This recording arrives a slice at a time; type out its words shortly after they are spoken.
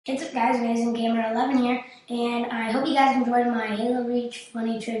What's up guys, Amazing Gamer 11 here, and I hope you guys enjoyed my Halo Reach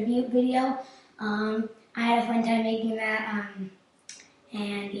funny tribute video. I had a fun time making that,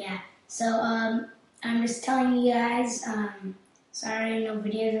 and yeah, so I'm just telling you guys, sorry no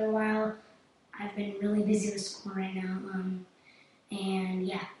videos in a while. I've been really busy with school right now, and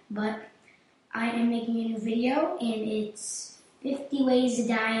yeah, but I am making a new video, and it's 50 ways to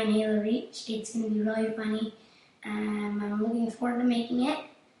die in Halo Reach. It's going to be really funny, I'm looking forward to making it.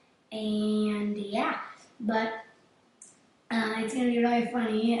 And yeah, but it's gonna be really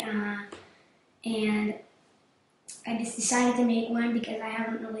funny, and I just decided to make one because I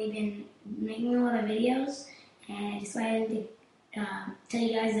haven't really been making a lot of videos, and I decided to tell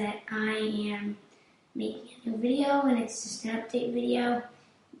you guys that I am making a new video, and it's just an update video.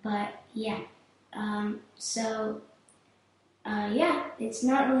 But yeah, yeah, it's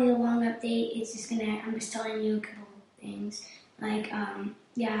not really a long update. It's just I'm just telling you a couple things. Like,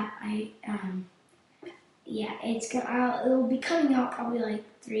 it'll be coming out probably like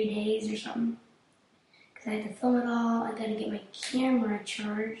 3 days or something. Cause I have to film it all. I gotta get my camera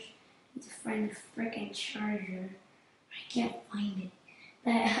charged. I need to find the frickin' charger. I can't find it.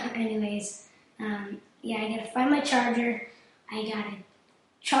 But anyways, yeah, I gotta find my charger. I gotta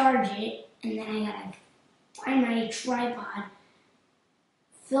charge it, and then I gotta find my tripod.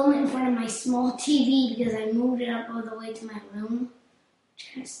 Film it in front of my small TV because I moved it up all the way to my room, which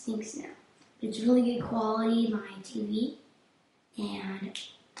kind of stinks now. But it's really good quality, my TV, and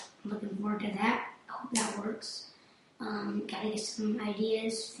I'm looking forward to that. I hope that works. Gotta get some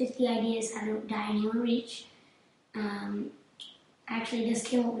ideas, 50 ideas how to die in Halo Reach. Actually, I just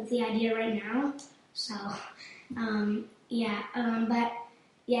came up with the idea right now, so yeah. But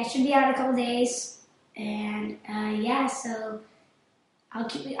yeah, it should be out in a couple days, and yeah, so. I'll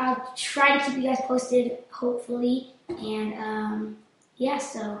try to keep you guys posted, hopefully, and yeah,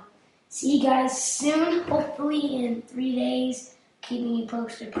 so see you guys soon, hopefully in 3 days. Keeping you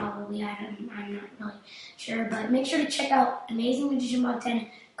posted, probably. I'm not really sure, but make sure to check out Amazing Magician Bob 10,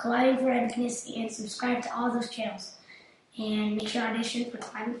 Colliding for Epicness, and subscribe to all those channels. And make sure to audition for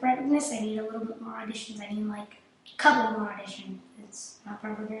Colliding for Epicness. I need a little bit more auditions. I need like a couple more auditions. It's not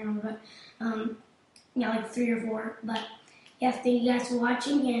proper grammar, but yeah, like 3 or 4, but. Yeah, thank you guys for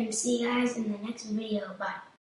watching, and see you guys in the next video. Bye.